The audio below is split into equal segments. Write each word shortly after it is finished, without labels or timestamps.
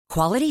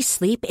Quality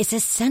sleep is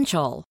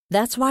essential.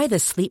 That's why the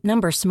Sleep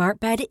Number Smart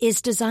Bed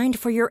is designed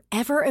for your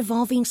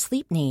ever-evolving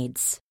sleep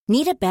needs.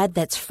 Need a bed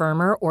that's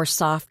firmer or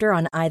softer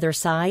on either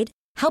side?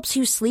 Helps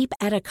you sleep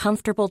at a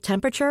comfortable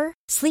temperature?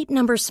 Sleep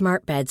Number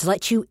Smart Beds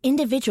let you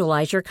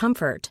individualize your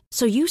comfort,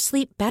 so you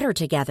sleep better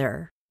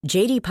together.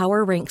 J.D.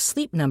 Power ranks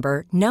Sleep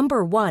Number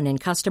number 1 in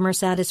customer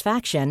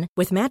satisfaction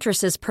with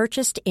mattresses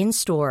purchased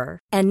in-store.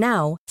 And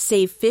now,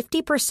 save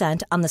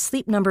 50% on the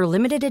Sleep Number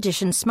Limited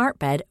Edition Smart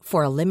Bed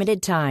for a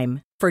limited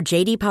time. For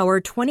J.D. Power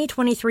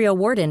 2023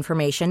 award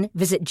information,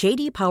 visit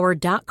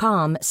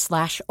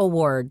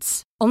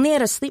jdpower.com/awards. Only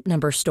at a Sleep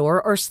Number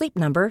store or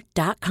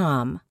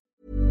sleepnumber.com.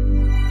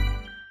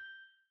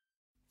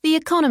 The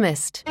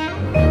Economist.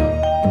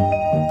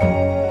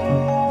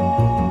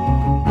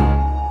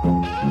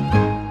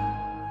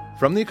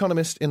 From The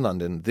Economist in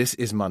London, this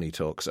is Money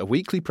Talks, a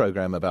weekly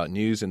programme about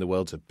news in the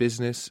worlds of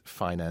business,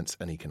 finance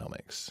and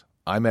economics.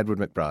 I'm Edward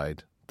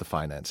McBride, the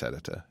finance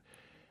editor.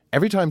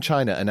 Every time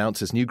China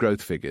announces new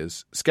growth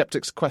figures,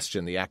 skeptics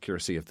question the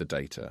accuracy of the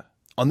data.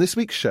 On this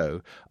week's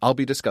show, I'll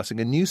be discussing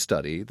a new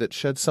study that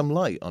shed some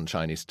light on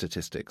Chinese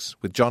statistics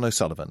with John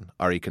O'Sullivan,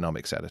 our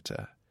economics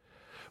editor.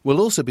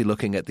 We'll also be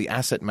looking at the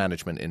asset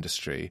management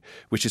industry,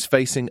 which is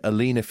facing a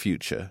leaner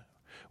future.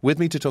 With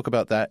me to talk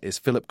about that is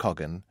Philip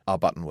Coggan, our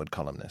Buttonwood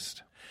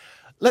columnist.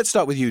 Let's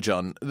start with you,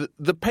 John.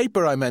 The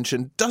paper I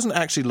mentioned doesn't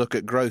actually look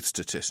at growth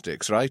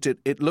statistics, right?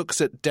 It looks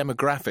at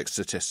demographic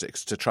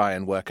statistics to try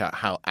and work out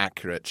how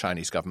accurate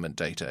Chinese government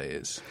data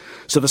is.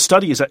 So the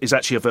study is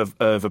actually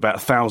of about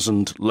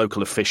 1,000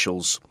 local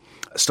officials,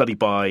 a study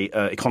by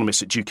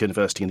economists at Duke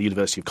University and the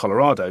University of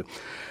Colorado.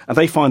 And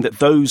they find that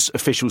those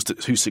officials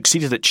who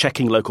succeeded at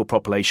checking local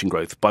population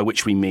growth, by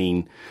which we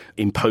mean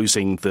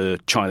imposing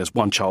the China's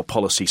one-child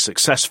policy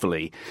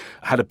successfully,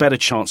 had a better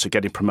chance of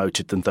getting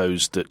promoted than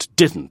those that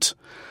didn't.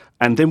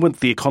 And then when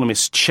the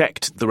economists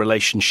checked the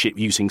relationship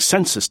using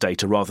census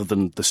data rather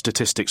than the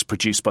statistics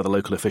produced by the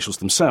local officials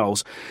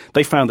themselves,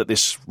 they found that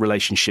this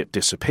relationship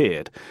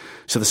disappeared.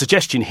 So the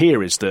suggestion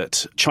here is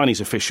that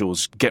Chinese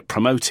officials get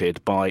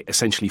promoted by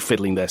essentially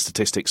fiddling their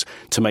statistics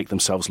to make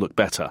themselves look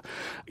better.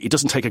 It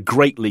doesn't take a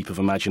great leap of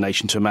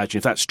imagination to imagine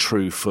if that's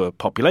true for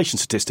population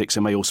statistics,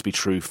 it may also be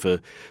true for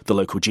the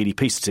local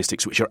GDP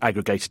statistics, which are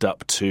aggregated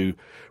up to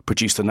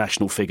produce the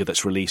national figure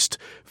that's released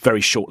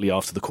very shortly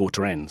after the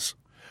quarter ends.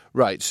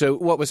 Right. So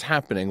what was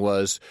happening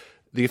was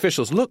the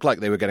officials looked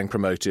like they were getting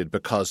promoted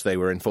because they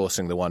were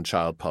enforcing the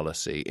one-child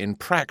policy. In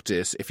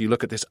practice, if you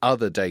look at this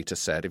other data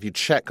set, if you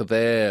check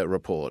their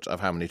report of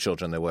how many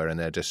children there were in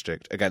their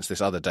district against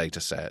this other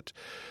data set,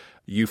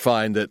 you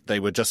find that they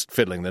were just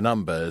fiddling the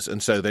numbers.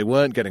 And so they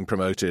weren't getting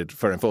promoted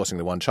for enforcing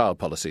the one-child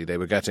policy. They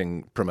were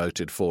getting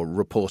promoted for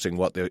reporting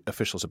what the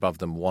officials above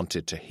them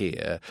wanted to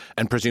hear.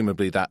 And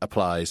presumably that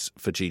applies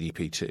for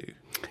GDP too.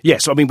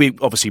 Yes, I mean, we're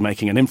obviously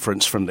making an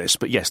inference from this.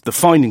 But yes, the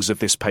findings of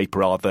this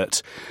paper are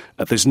that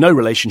there's no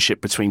relationship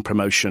between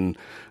promotion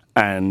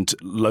and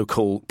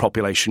local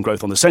population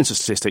growth on the census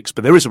statistics,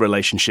 but there is a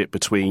relationship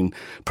between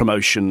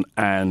promotion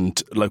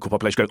and local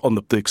population growth on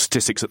the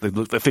statistics that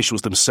the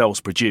officials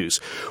themselves produce,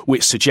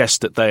 which suggests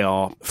that they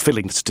are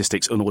filling the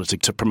statistics in order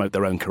to promote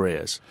their own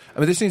careers. I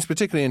mean, this seems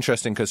particularly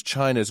interesting because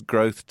China's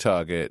growth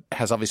target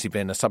has obviously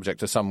been a subject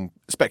to some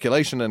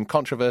speculation and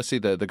controversy.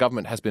 The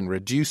government has been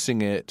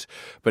reducing it,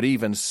 but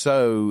even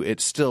so,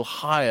 it's still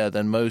higher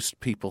than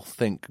most people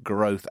think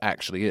growth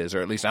actually is,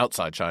 or at least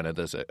outside China,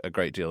 there's a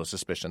great deal of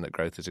suspicion that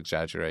growth is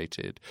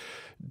exaggerated.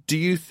 Do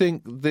you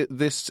think that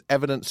this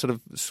evidence sort of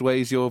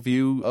sways your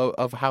view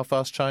of how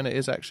fast China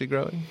is actually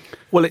growing?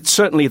 Well, it's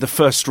certainly the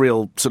first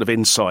real sort of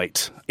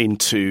insight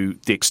into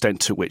the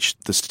extent to which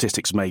the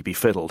statistics may be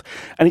fiddled.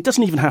 And it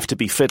doesn't even have to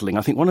be fiddling.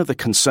 I think one of the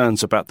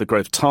concerns about the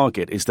growth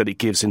target is that it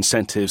gives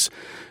incentives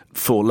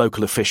for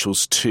local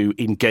officials to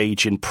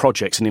engage in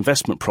projects and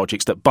investment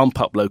projects that bump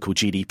up local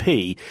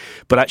GDP,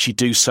 but actually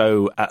do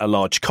so at a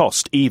large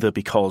cost, either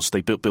because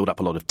they build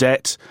up a lot of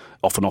debt,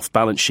 often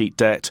off-balance sheet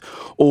debt,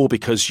 or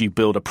because you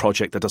build a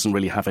project that doesn't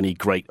really have any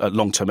great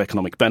long-term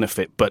economic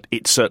benefit, but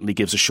it certainly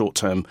gives a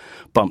short-term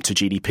bump to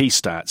GDP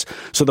stats.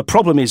 So the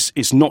problem is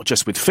not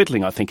just with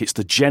fiddling. I think it's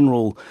the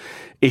general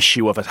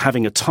issue of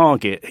having a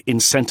target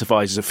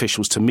incentivizes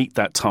officials to meet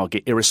that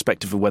target,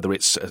 irrespective of whether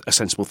it's a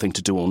sensible thing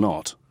to do or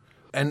not.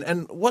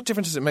 And what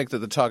difference does it make that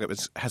the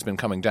target has been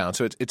coming down?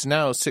 So it's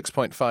now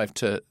 6.5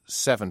 to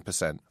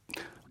 7%.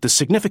 The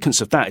significance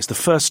of that is the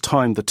first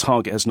time the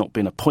target has not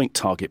been a point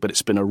target, but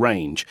it's been a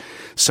range.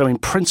 So in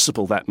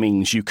principle, that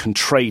means you can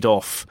trade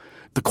off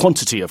the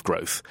quantity of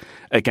growth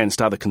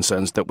against other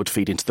concerns that would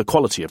feed into the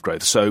quality of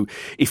growth. So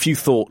if you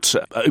thought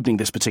opening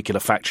this particular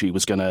factory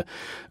was going to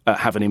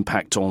have an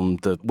impact on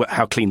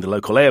how clean the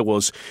local air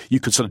was, you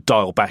could sort of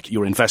dial back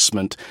your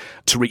investment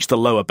to reach the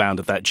lower bound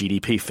of that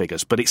GDP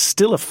figures. But it's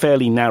still a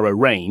fairly narrow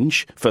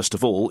range, first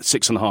of all,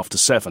 6.5 to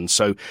 7.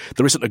 So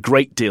there isn't a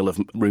great deal of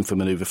room for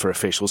manoeuvre for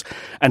officials.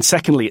 And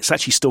secondly, it's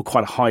actually still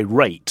quite a high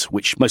rate,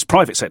 which most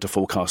private sector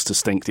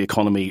forecasters think the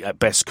economy at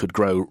best could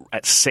grow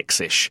at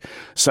 6-ish,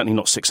 certainly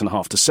not 6.5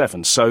 6.5 to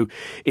 7. So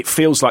it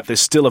feels like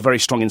there's still a very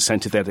strong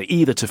incentive there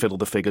either to fiddle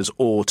the figures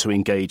or to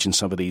engage in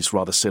some of these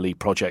rather silly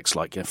projects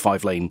like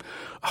 5-lane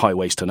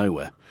highways to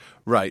nowhere.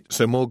 Right.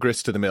 So more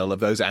grist to the mill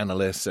of those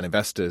analysts and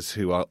investors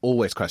who are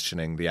always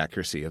questioning the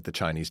accuracy of the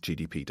Chinese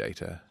GDP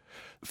data.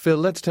 Phil,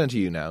 let's turn to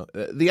you now.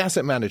 The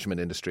asset management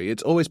industry,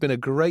 it's always been a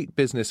great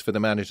business for the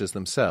managers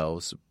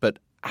themselves, but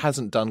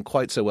hasn't done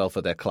quite so well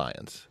for their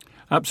clients.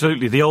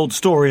 Absolutely. The old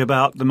story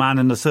about the man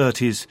in the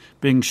 30s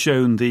being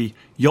shown the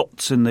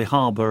yachts in the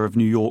harbour of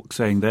New York,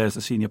 saying there's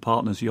the senior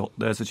partner's yacht,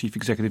 there's the chief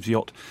executive's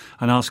yacht,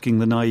 and asking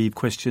the naive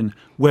question,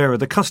 where are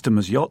the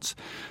customers' yachts,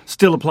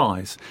 still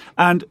applies.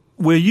 And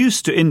we're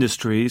used to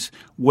industries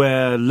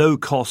where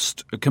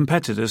low-cost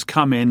competitors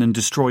come in and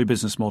destroy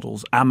business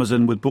models.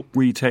 Amazon with book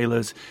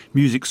retailers,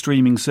 music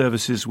streaming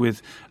services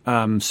with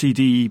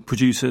CD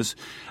producers.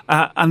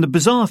 And the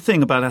bizarre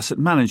thing about asset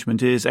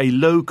management is a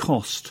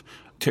low-cost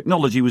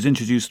technology was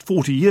introduced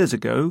 40 years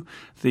ago,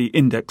 the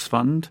index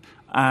fund,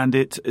 and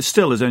it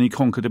still has only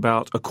conquered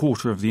about a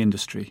quarter of the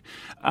industry.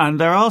 And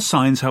there are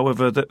signs,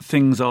 however, that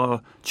things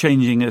are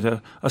changing at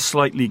a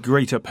slightly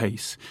greater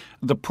pace.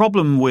 The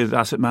problem with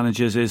asset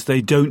managers is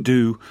they don't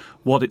do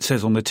what it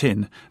says on the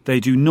tin. They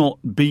do not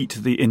beat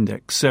the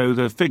index. So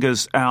the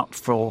figures out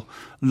for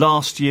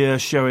last year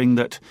showing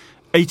that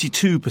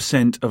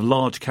 82% of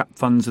large cap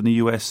funds in the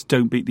US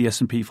don't beat the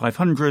S&P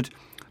 500.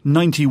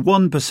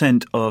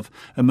 91% of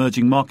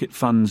emerging market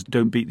funds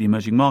don't beat the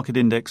emerging market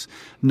index.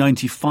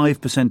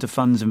 95% of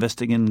funds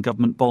investing in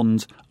government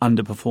bonds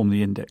underperform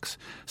the index.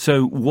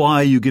 So why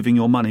are you giving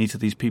your money to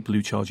these people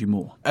who charge you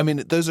more? I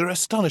mean, those are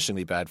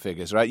astonishingly bad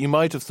figures, right? You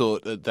might have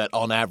thought that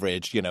on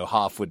average,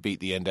 half would beat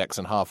the index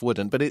and half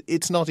wouldn't, but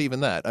it's not even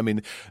that. I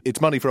mean, it's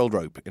money for old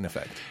rope, in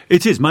effect.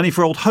 It is. Money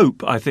for old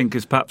hope, I think,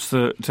 is perhaps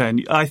the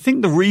term. I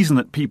think the reason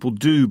that people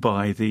do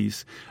buy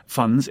these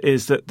funds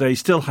is that they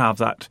still have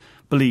that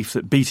belief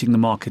that beating the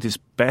market is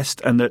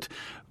best and that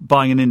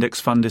buying an index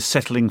fund is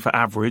settling for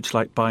average,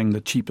 like buying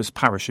the cheapest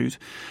parachute.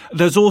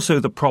 There's also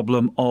the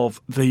problem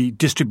of the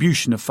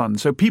distribution of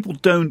funds. So people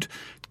don't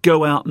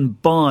go out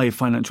and buy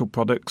financial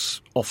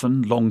products,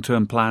 often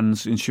long-term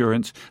plans,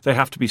 insurance. They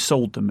have to be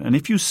sold them. And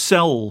if you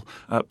sell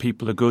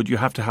people a good, you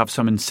have to have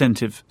some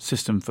incentive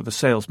system for the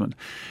salesman.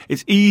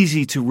 It's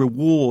easy to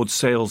reward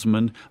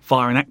salesmen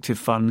via an active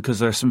fund because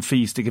there are some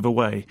fees to give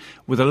away.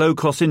 With a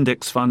low-cost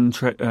index fund,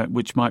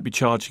 which might be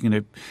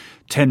charging,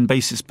 10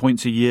 basis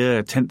points a year,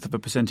 a tenth of a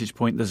percentage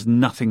point, there's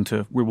nothing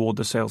to reward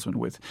the salesman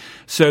with.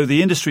 So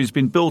the industry has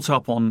been built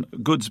up on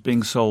goods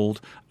being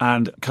sold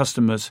and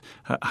customers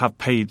have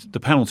paid the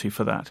penalty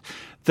for that.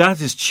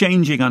 That is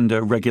changing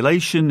under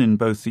regulation in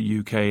both the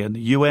UK and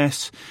the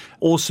US.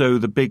 Also,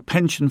 the big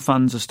pension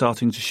funds are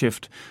starting to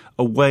shift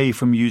away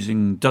from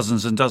using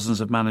dozens and dozens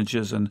of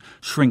managers and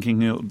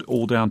shrinking it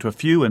all down to a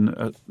few,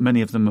 and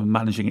many of them are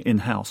managing it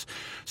in-house.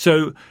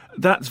 So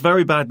that's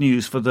very bad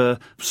news for the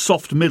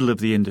soft middle of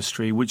the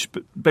industry, which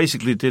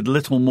basically did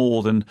little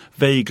more than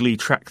vaguely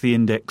track the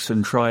index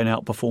and try and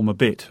outperform a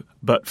bit,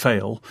 but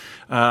fail.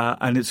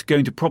 And it's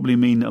going to probably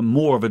mean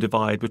more of a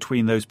divide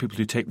between those people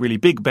who take really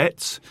big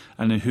bets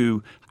and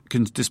who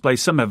can display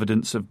some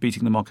evidence of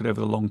beating the market over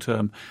the long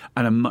term,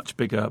 and a much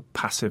bigger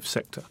passive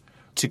sector.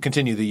 To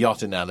continue the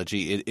yacht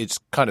analogy, it's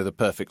kind of the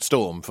perfect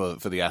storm for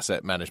the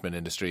asset management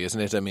industry, isn't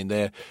it? I mean,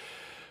 they're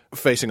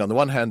facing, on the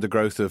one hand, the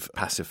growth of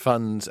passive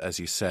funds, as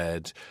you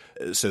said.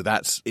 So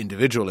that's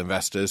individual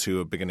investors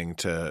who are beginning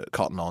to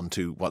cotton on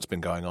to what's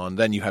been going on.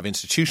 Then you have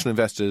institutional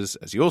investors,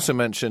 as you also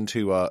mentioned,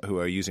 who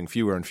are using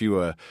fewer and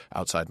fewer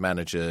outside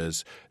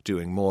managers,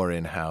 doing more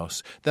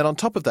in-house. Then on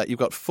top of that, you've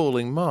got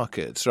falling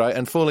markets, right?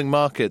 And falling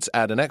markets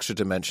add an extra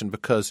dimension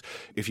because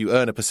if you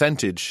earn a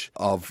percentage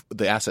of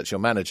the assets you're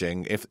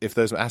managing, if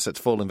those assets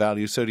fall in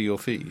value, so do your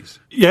fees.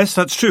 Yes,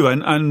 that's true.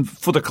 And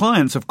for the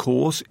clients, of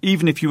course,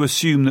 even if you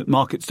assume that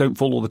markets don't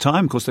fall all the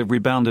time, of course, they've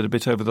rebounded a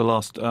bit over the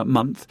last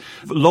month,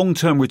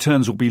 long-term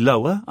returns will be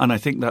lower. And I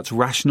think that's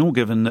rational,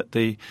 given that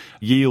the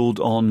yield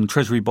on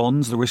treasury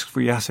bonds, the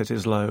risk-free asset,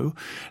 is low.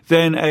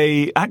 Then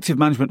a active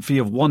management fee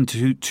of 1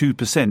 to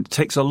 2%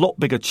 takes a lot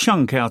bigger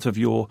chunk out of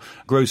your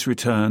gross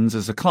returns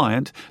as a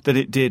client than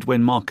it did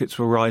when markets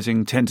were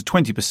rising 10 to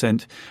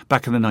 20%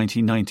 back in the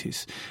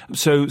 1990s.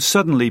 So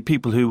suddenly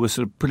people who were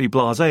sort of pretty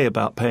blasé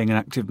about paying an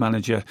active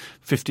manager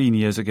 15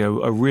 years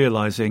ago are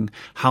realizing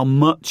how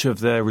much of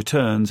their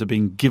returns are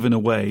being given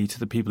away to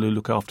the people who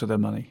look after their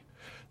money.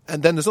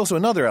 And then there's also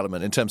another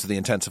element in terms of the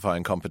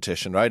intensifying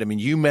competition, right? I mean,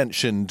 you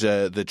mentioned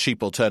the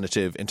cheap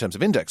alternative in terms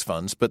of index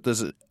funds, but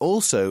there's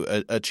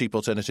also a cheap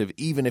alternative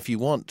even if you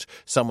want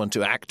someone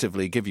to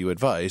actively give you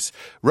advice.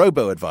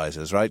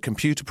 Robo-advisors, right?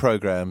 Computer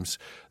programs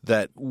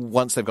that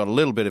once they've got a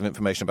little bit of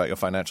information about your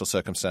financial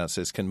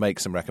circumstances can make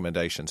some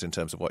recommendations in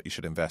terms of what you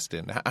should invest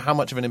in. How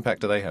much of an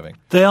impact are they having?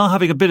 They are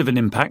having a bit of an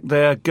impact.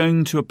 They're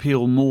going to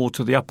appeal more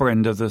to the upper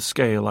end of the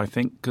scale, I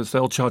think, because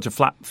they'll charge a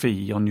flat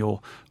fee on your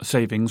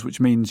savings,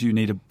 which means you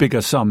need a bigger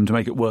sum to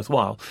make it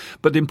worthwhile.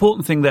 But the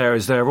important thing there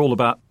is they're all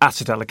about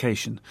asset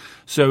allocation.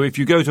 So if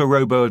you go to a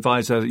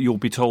robo-advisor, you'll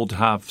be told to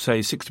have, say,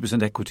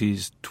 60%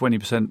 equities,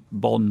 20%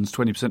 bonds,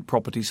 20%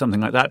 property,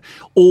 something like that,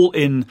 all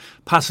in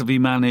passively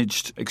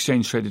managed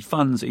exchange-traded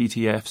funds,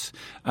 ETFs.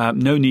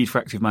 No need for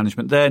active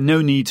management there.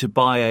 No need to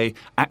buy a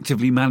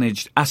actively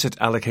managed asset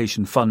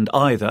allocation fund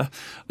either.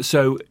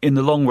 So in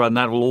the long run,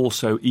 that will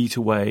also eat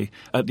away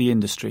at the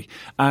industry.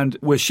 And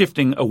we're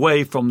shifting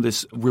away from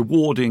this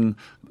rewarding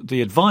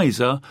the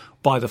advisor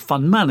by the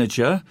fund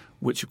manager,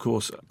 which of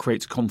course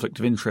creates conflict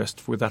of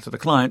interest with that of the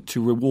client,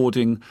 to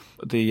rewarding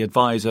the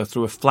advisor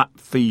through a flat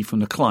fee from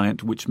the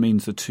client, which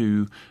means the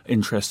two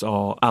interests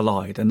are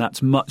allied. And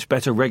that's much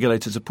better.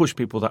 Regulators have pushed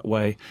people that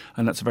way,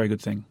 and that's a very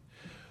good thing.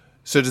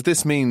 So does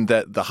this mean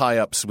that the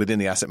high-ups within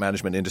the asset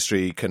management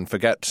industry can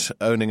forget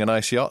owning a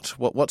nice yacht?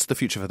 What's the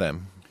future for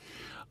them?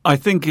 I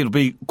think it'll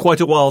be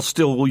quite a while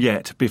still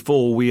yet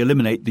before we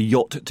eliminate the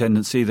yacht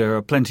tendency. There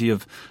are plenty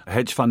of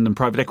hedge fund and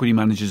private equity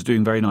managers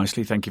doing very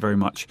nicely, thank you very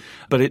much.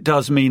 But it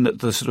does mean that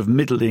the sort of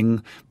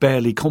middling,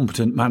 barely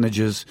competent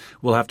managers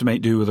will have to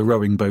make do with a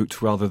rowing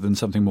boat rather than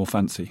something more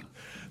fancy.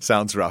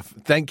 Sounds rough.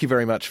 Thank you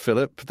very much,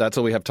 Philip. That's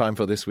all we have time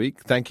for this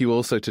week. Thank you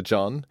also to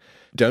John.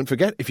 Don't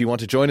forget, if you want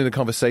to join in the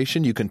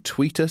conversation, you can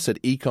tweet us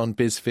at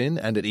EconBizFin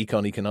and at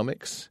Econ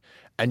Economics.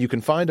 And you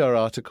can find our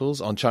articles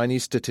on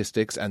Chinese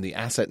statistics and the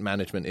asset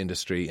management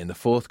industry in the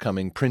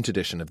forthcoming print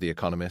edition of The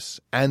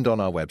Economist and on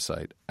our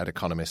website at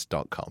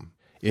economist.com.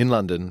 In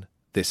London,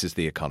 this is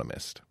The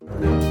Economist.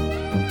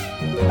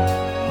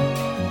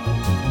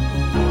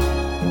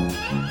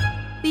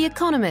 The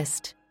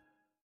Economist.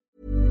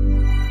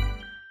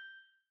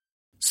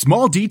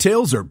 Small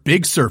details are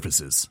big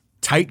surfaces.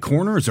 Tight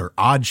corners are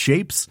odd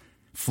shapes.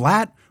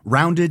 Flat,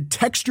 rounded,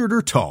 textured,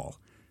 or tall.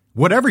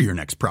 Whatever your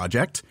next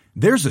project,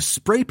 there's a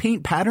spray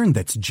paint pattern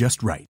that's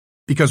just right.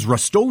 Because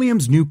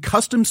Rust-Oleum's new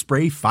Custom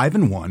Spray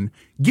 5-in-1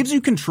 gives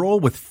you control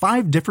with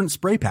 5 different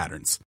spray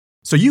patterns.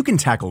 So you can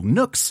tackle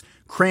nooks,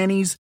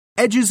 crannies,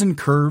 edges, and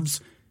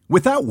curves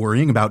without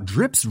worrying about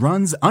drips,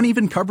 runs,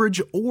 uneven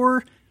coverage,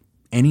 or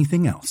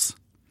anything else.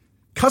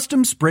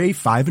 Custom Spray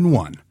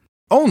 5-in-1.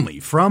 Only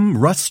from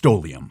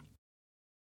Rust-Oleum.